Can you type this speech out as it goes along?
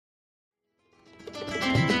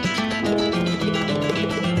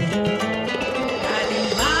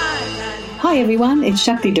Hi everyone, it's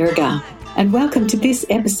Shakti Durga, and welcome to this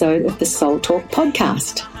episode of the Soul Talk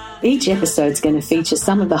podcast. Each episode is going to feature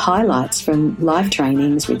some of the highlights from live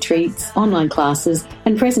trainings, retreats, online classes,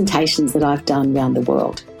 and presentations that I've done around the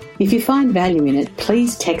world. If you find value in it,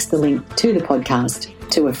 please text the link to the podcast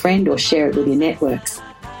to a friend or share it with your networks.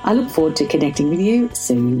 I look forward to connecting with you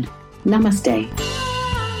soon. Namaste.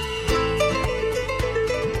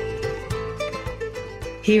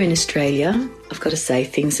 Here in Australia, I've got to say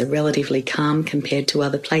things are relatively calm compared to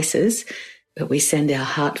other places, but we send our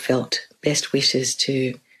heartfelt best wishes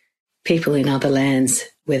to people in other lands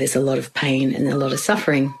where there's a lot of pain and a lot of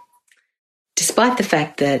suffering. Despite the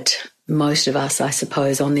fact that most of us, I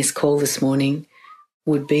suppose, on this call this morning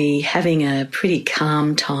would be having a pretty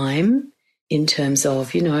calm time in terms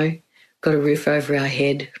of, got a roof over our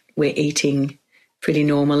head, we're eating pretty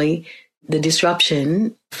normally. The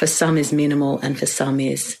disruption for some is minimal and for some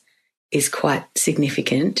is quite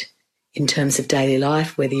significant in terms of daily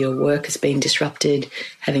life, whether your work has been disrupted,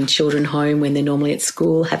 having children home when they're normally at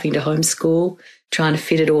school, having to homeschool, trying to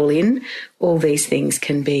fit it all in. All these things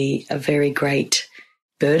can be a very great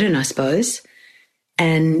burden, I suppose.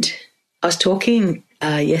 And I was talking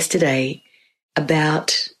yesterday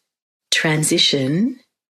about transition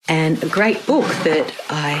and a great book that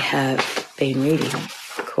I have been reading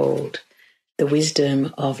called The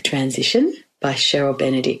Wisdom of Transition by Cheryl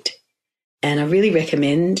Benedict. And I really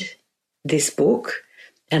recommend this book,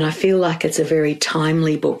 and I feel like it's a very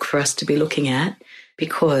timely book for us to be looking at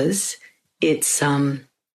because it's a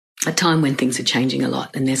time when things are changing a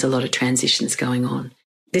lot and there's a lot of transitions going on.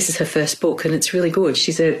 This is her first book and it's really good.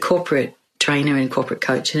 She's a corporate trainer and corporate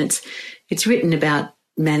coach, and it's written about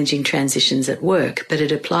managing transitions at work, but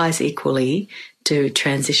it applies equally to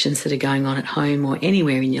transitions that are going on at home or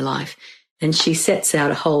anywhere in your life. And she sets out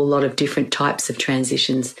a whole lot of different types of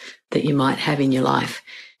transitions that you might have in your life.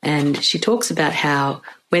 And she talks about how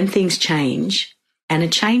when things change, and a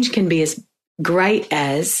change can be as great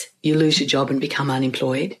as you lose your job and become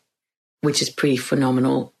unemployed, which is pretty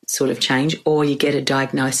phenomenal sort of change, or you get a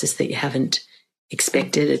diagnosis that you haven't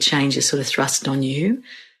expected, a change is sort of thrust on you.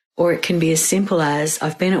 Or it can be as simple as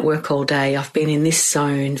I've been at work all day, I've been in this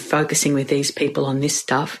zone, focusing with these people on this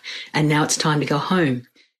stuff, and now it's time to go home.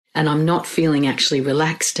 And I'm not feeling actually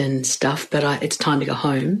relaxed and stuff, but it's time to go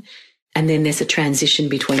home. And then there's a transition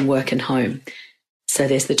between work and home. So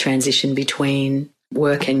there's the transition between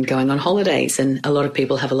work and going on holidays. And a lot of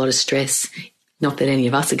people have a lot of stress. Not that any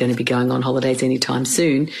of us are going to be going on holidays anytime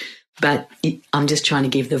soon, but I'm just trying to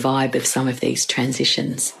give the vibe of some of these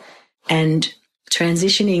transitions. And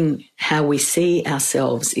transitioning how we see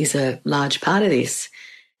ourselves is a large part of this.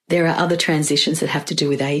 There are other transitions that have to do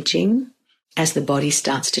with aging. As the body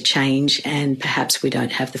starts to change and perhaps we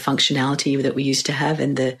don't have the functionality that we used to have,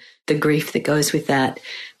 and the grief that goes with that,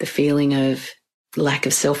 the feeling of lack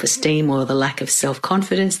of self-esteem or the lack of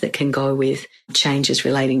self-confidence that can go with changes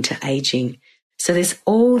relating to aging. So there's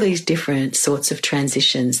all these different sorts of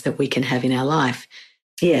transitions that we can have in our life.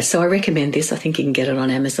 Yeah, so I recommend this. I think you can get it on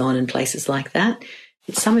Amazon and places like that.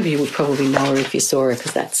 Some of you would probably know her if you saw her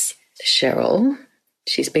because that's Cheryl.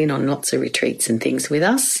 She's been on lots of retreats and things with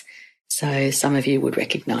us. So some of you would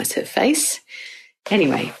recognise her face.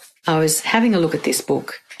 Anyway, I was having a look at this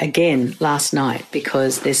book again last night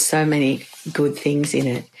because there's so many good things in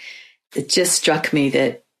it. It just struck me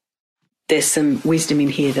that there's some wisdom in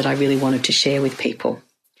here that I really wanted to share with people.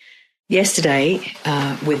 Yesterday,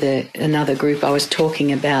 with another group, I was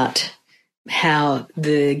talking about how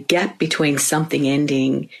the gap between something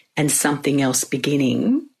ending and something else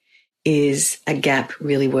beginning is a gap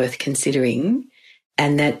really worth considering.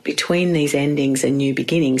 And that between these endings and new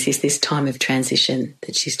beginnings is this time of transition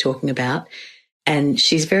that she's talking about. And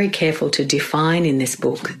she's very careful to define in this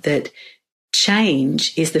book that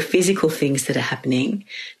change is the physical things that are happening,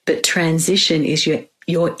 but transition is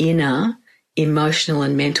your inner emotional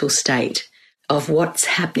and mental state of what's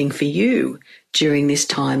happening for you during this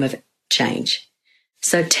time of change.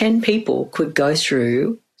 So 10 people could go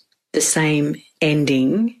through the same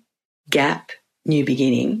ending, gap, new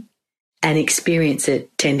beginning, and experience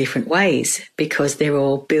it 10 different ways because they're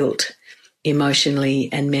all built emotionally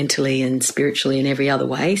and mentally and spiritually and every other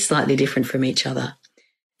way, slightly different from each other.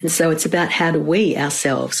 And so it's about how do we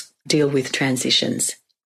ourselves deal with transitions.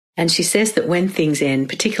 And she says that when things end,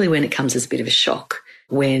 particularly when it comes as a bit of a shock,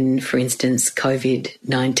 when, for instance,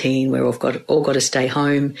 COVID-19, we're all got to stay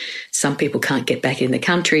home, some people can't get back in the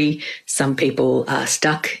country, some people are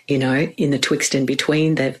stuck, in the twixt and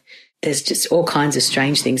between. There's just all kinds of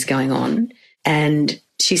strange things going on. And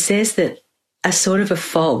she says that a sort of a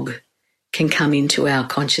fog can come into our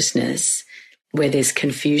consciousness where there's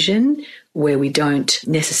confusion where we don't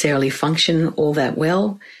necessarily function all that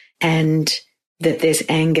well, and that there's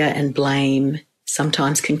anger and blame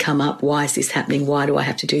sometimes can come up. Why is this happening? Why do I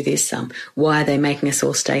have to do this? Why are they making us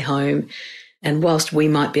all stay home? And whilst we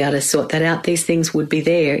might be able to sort that out, these things would be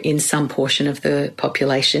there in some portion of the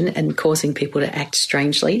population and causing people to act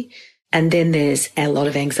strangely. And then there's a lot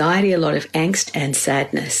of anxiety, a lot of angst and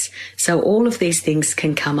sadness. So all of these things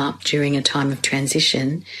can come up during a time of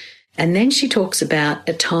transition. And then she talks about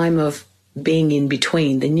a time of being in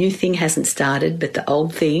between. The new thing hasn't started, but the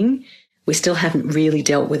old thing, we still haven't really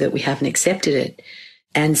dealt with it. We haven't accepted it.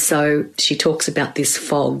 And so she talks about this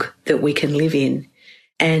fog that we can live in.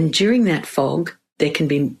 And during that fog, there can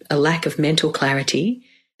be a lack of mental clarity,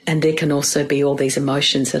 and there can also be all these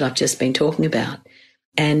emotions that I've just been talking about.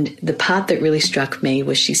 And the part that really struck me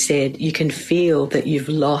was she said, you can feel that you've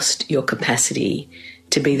lost your capacity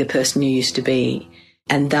to be the person you used to be.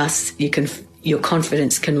 And thus your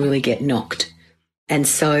confidence can really get knocked. And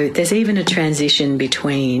so there's even a transition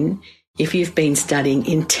between, if you've been studying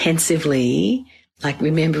intensively, like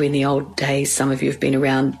remember in the old days, some of you have been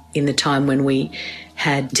around in the time when we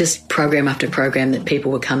had just program after program that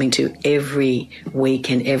people were coming to every week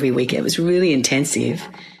and every week. It was really intensive.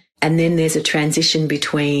 And then there's a transition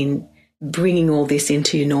between bringing all this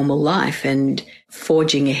into your normal life and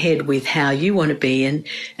forging ahead with how you want to be,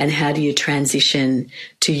 and how do you transition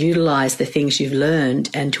to utilize the things you've learned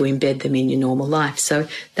and to embed them in your normal life. So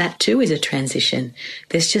that too is a transition.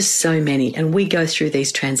 There's just so many, and we go through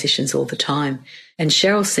these transitions all the time. And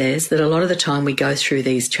Cheryl says that a lot of the time we go through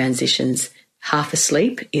these transitions half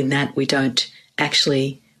asleep, in that we don't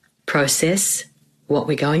actually process what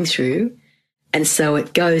we're going through. And so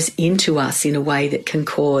it goes into us in a way that can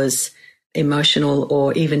cause emotional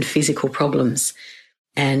or even physical problems.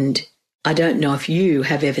 And I don't know if you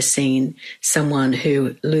have ever seen someone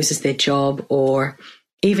who loses their job or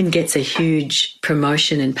even gets a huge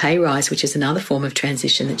promotion and pay rise, which is another form of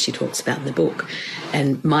transition that she talks about in the book.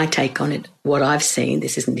 And my take on it, what I've seen,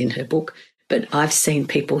 this isn't in her book, but I've seen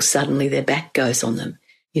people suddenly their back goes on them.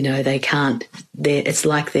 You know, it's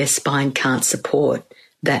like their spine can't support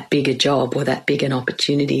that bigger job or that big an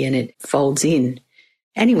opportunity, and it folds in.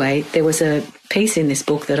 Anyway, there was a piece in this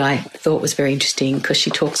book that I thought was very interesting, because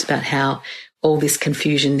she talks about how all this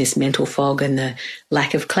confusion, this mental fog, and the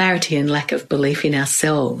lack of clarity and lack of belief in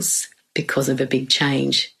ourselves because of a big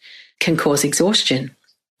change can cause exhaustion.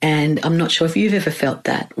 And I'm not sure if you've ever felt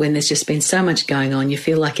that, when there's just been so much going on, you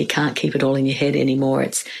feel like you can't keep it all in your head anymore.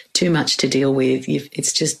 It's too much to deal with.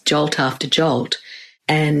 It's just jolt after jolt,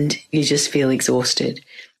 and you just feel exhausted.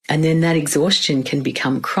 And then that exhaustion can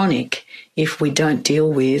become chronic if we don't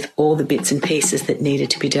deal with all the bits and pieces that needed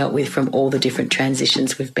to be dealt with from all the different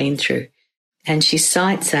transitions we've been through. And she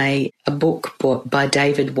cites a book by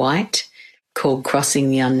David White called Crossing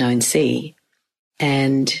the Unknown Sea.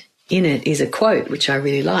 And in it is a quote which I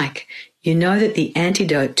really like. You know that the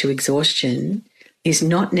antidote to exhaustion is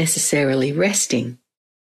not necessarily resting.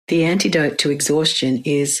 The antidote to exhaustion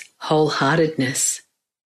is wholeheartedness.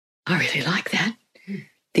 I really like that.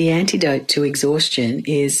 The antidote to exhaustion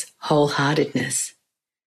is wholeheartedness.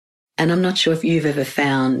 And I'm not sure if you've ever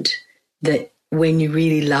found that when you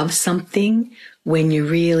really love something, when you're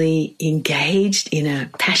really engaged in a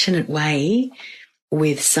passionate way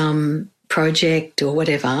with some project or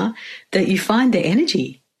whatever, that you find the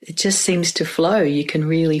energy. It just seems to flow. You can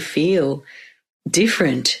really feel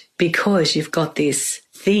different because you've got this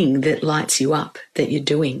thing that lights you up that you're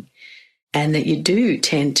doing. And that you do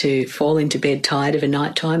tend to fall into bed tired of a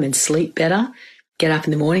night time and sleep better, get up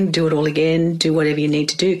in the morning, do it all again, do whatever you need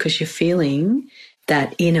to do, because you're feeling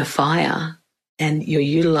that inner fire and you're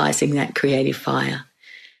utilising that creative fire.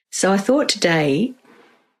 So I thought today,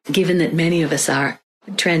 given that many of us are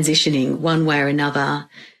transitioning one way or another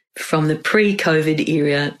from the pre-COVID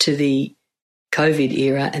era to the COVID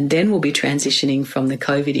era, and then we'll be transitioning from the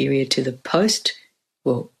COVID era to the post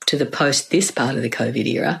this part of the COVID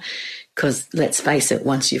era, because let's face it,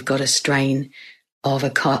 once you've got a strain of a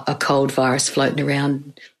cold virus floating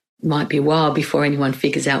around, it might be a while before anyone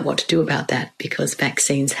figures out what to do about that, because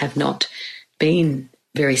vaccines have not been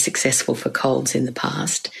very successful for colds in the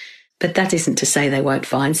past. But that isn't to say they won't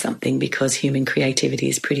find something, because human creativity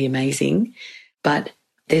is pretty amazing. But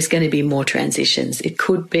there's going to be more transitions. It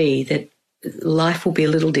could be that life will be a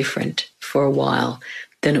little different for a while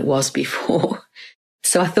than it was before.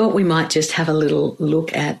 So I thought we might just have a little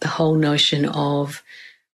look at the whole notion of,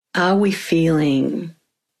 are we feeling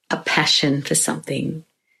a passion for something?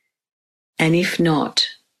 And if not,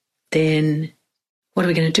 then what are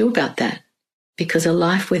we going to do about that? Because a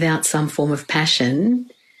life without some form of passion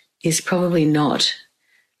is probably not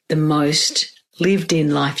the most lived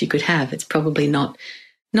in life you could have. It's probably not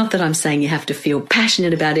that I'm saying you have to feel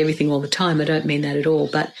passionate about everything all the time. I don't mean that at all.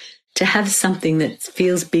 But to have something that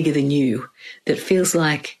feels bigger than you, that feels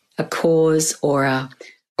like a cause or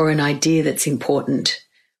an idea that's important,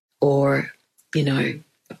 or,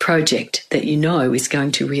 a project that is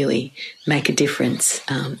going to really make a difference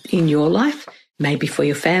in your life, maybe for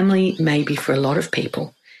your family, maybe for a lot of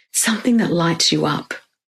people, something that lights you up.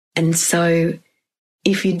 And so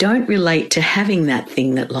if you don't relate to having that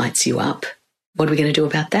thing that lights you up, what are we going to do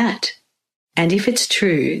about that? And if it's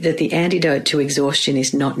true that the antidote to exhaustion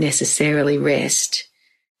is not necessarily rest,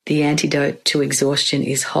 the antidote to exhaustion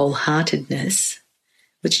is wholeheartedness,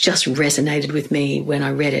 which just resonated with me when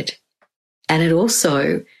I read it. And it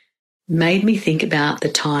also made me think about the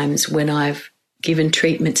times when I've given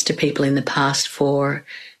treatments to people in the past for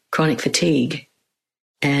chronic fatigue.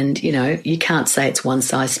 And, you can't say it's one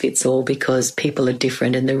size fits all because people are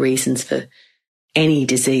different and the reasons for any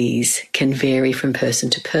disease can vary from person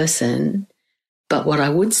to person. But what I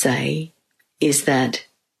would say is that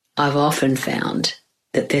I've often found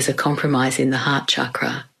that there's a compromise in the heart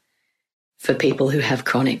chakra for people who have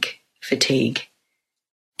chronic fatigue.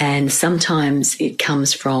 And sometimes it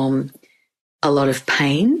comes from a lot of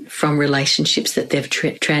pain from relationships that they've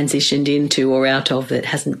transitioned into or out of that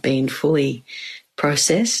hasn't been fully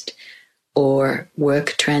processed, or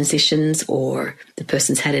work transitions, or the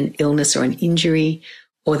person's had an illness or an injury,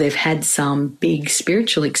 or they've had some big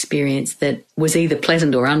spiritual experience that was either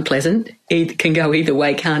pleasant or unpleasant. It can go either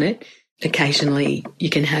way, can't it? Occasionally you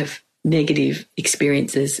can have negative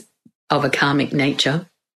experiences of a karmic nature.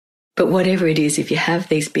 But whatever it is, if you have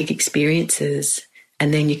these big experiences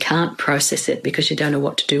and then you can't process it because you don't know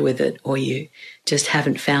what to do with it, or you just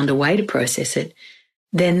haven't found a way to process it,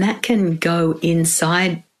 then that can go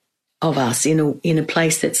inside of us in a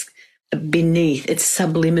place that's beneath. It's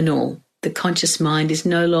subliminal. The conscious mind is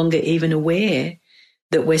no longer even aware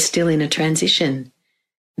that we're still in a transition.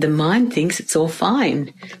 The mind thinks it's all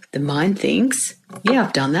fine. The mind thinks, yeah,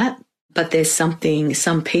 I've done that. But there's some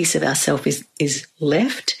piece of ourself is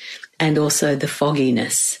left, and also the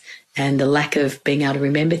fogginess and the lack of being able to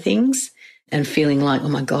remember things and feeling like, oh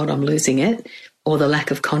my God, I'm losing it, or the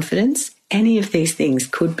lack of confidence. Any of these things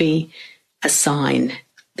could be a sign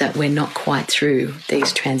that we're not quite through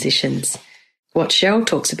these transitions. What Cheryl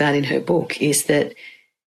talks about in her book is that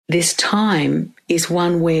this time is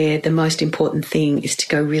one where the most important thing is to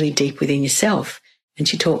go really deep within yourself. And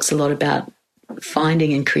she talks a lot about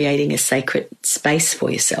finding and creating a sacred space for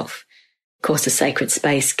yourself. Of course, a sacred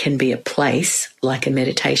space can be a place like a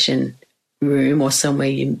meditation room or somewhere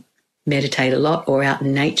you meditate a lot, or out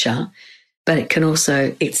in nature. But it can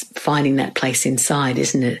also, it's finding that place inside,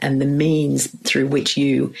 isn't it? And the means through which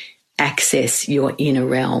you access your inner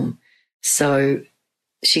realm. So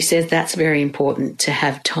she says that's very important, to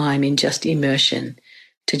have time in just immersion,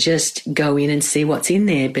 to just go in and see what's in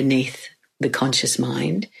there beneath the conscious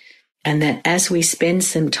mind. And that as we spend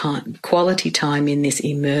some time, quality time in this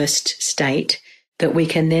immersed state, that we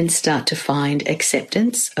can then start to find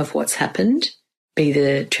acceptance of what's happened, be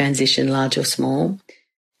the transition large or small.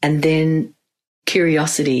 And then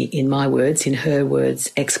curiosity, in my words, in her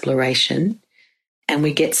words, exploration. And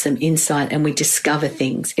we get some insight and we discover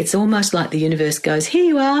things. It's almost like the universe goes, here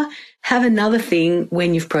you are, have another thing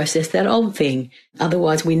when you've processed that old thing.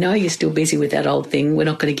 Otherwise, we know you're still busy with that old thing. We're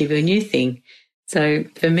not going to give you a new thing. So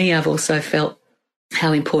for me, I've also felt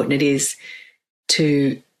how important it is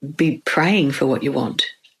to be praying for what you want.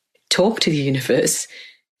 Talk to the universe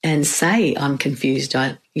and say, I'm confused.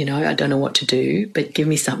 I don't know what to do, but give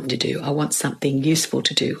me something to do. I want something useful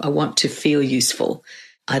to do. I want to feel useful.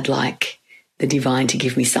 I'd like the divine to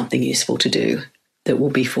give me something useful to do that will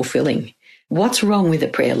be fulfilling. What's wrong with a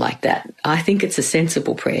prayer like that? I think it's a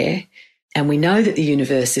sensible prayer. And we know that the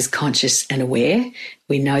universe is conscious and aware.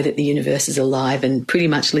 We know that the universe is alive and pretty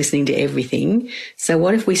much listening to everything. So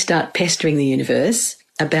what if we start pestering the universe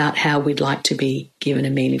about how we'd like to be given a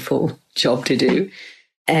meaningful job to do?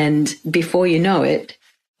 And before you know it,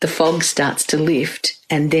 the fog starts to lift,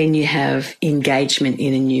 and then you have engagement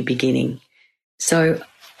in a new beginning. So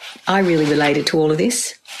I really related to all of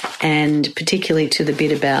this, and particularly to the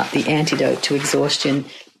bit about the antidote to exhaustion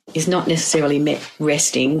is not necessarily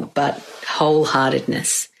resting, but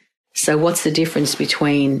wholeheartedness. So what's the difference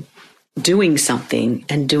between doing something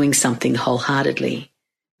and doing something wholeheartedly?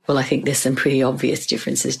 Well, I think there's some pretty obvious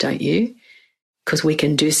differences, don't you? Because we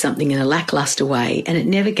can do something in a lackluster way and it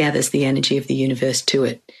never gathers the energy of the universe to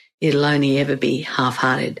it. It'll only ever be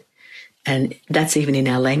half-hearted. And that's even in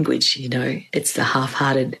our language, it's the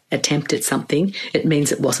half-hearted attempt at something. It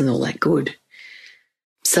means it wasn't all that good.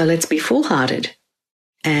 So let's be full-hearted.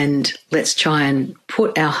 and let's try and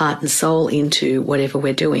put our heart and soul into whatever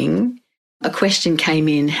we're doing. A question came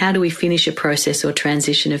in, how do we finish a process or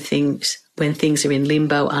transition of things when things are in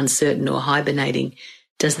limbo, uncertain or hibernating?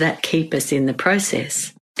 Does that keep us in the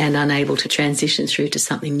process and unable to transition through to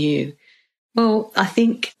something new? Well, I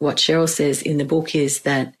think what Cheryl says in the book is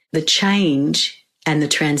that the change and the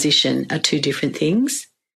transition are two different things.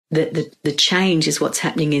 That the change is what's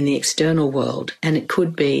happening in the external world, and it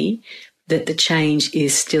could be that the change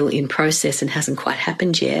is still in process and hasn't quite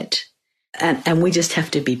happened yet. And we just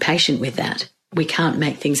have to be patient with that. We can't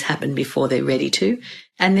make things happen before they're ready to.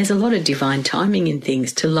 And there's a lot of divine timing in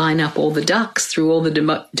things to line up all the ducks through all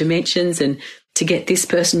the dimensions and to get this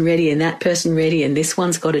person ready and that person ready, and this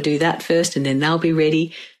one's got to do that first and then they'll be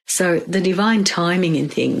ready. So the divine timing in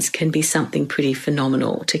things can be something pretty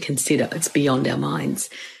phenomenal to consider. It's beyond our minds.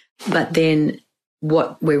 But then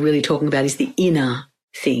what we're really talking about is the inner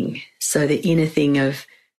thing. So the inner thing of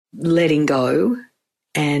letting go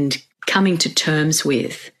and coming to terms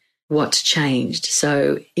with what's changed.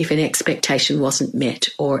 So if an expectation wasn't met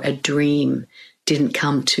or a dream didn't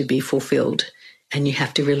come to be fulfilled and you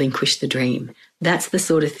have to relinquish the dream, that's the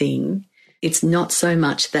sort of thing. It's not so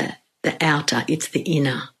much the outer, it's the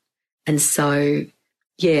inner. And so,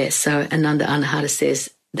 so Ananda Anahata says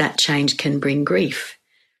that change can bring grief.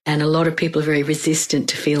 And a lot of people are very resistant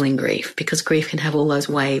to feeling grief because grief can have all those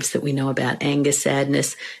waves that we know about: anger,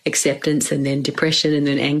 sadness, acceptance, and then depression, and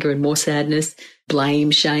then anger and more sadness, blame,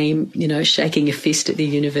 shame, shaking your fist at the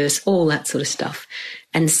universe, all that sort of stuff.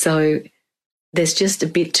 And so there's just a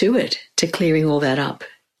bit to it, to clearing all that up.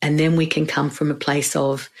 And then we can come from a place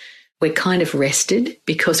of we're kind of rested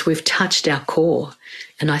because we've touched our core.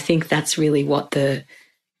 And I think that's really what the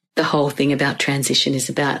whole thing about transition is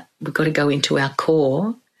about. We've got to go into our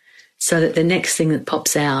core so that the next thing that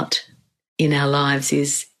pops out in our lives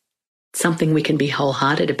is something we can be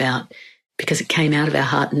wholehearted about because it came out of our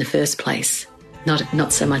heart in the first place,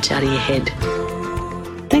 not so much out of your head.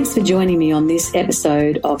 Thanks for joining me on this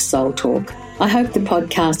episode of Soul Talk. I hope the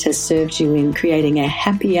podcast has served you in creating a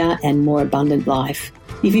happier and more abundant life.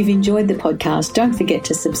 If you've enjoyed the podcast, don't forget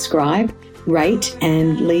to subscribe, rate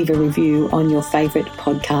and leave a review on your favourite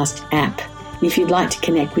podcast app. If you'd like to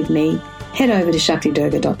connect with me, head over to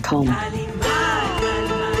shaktidurga.com.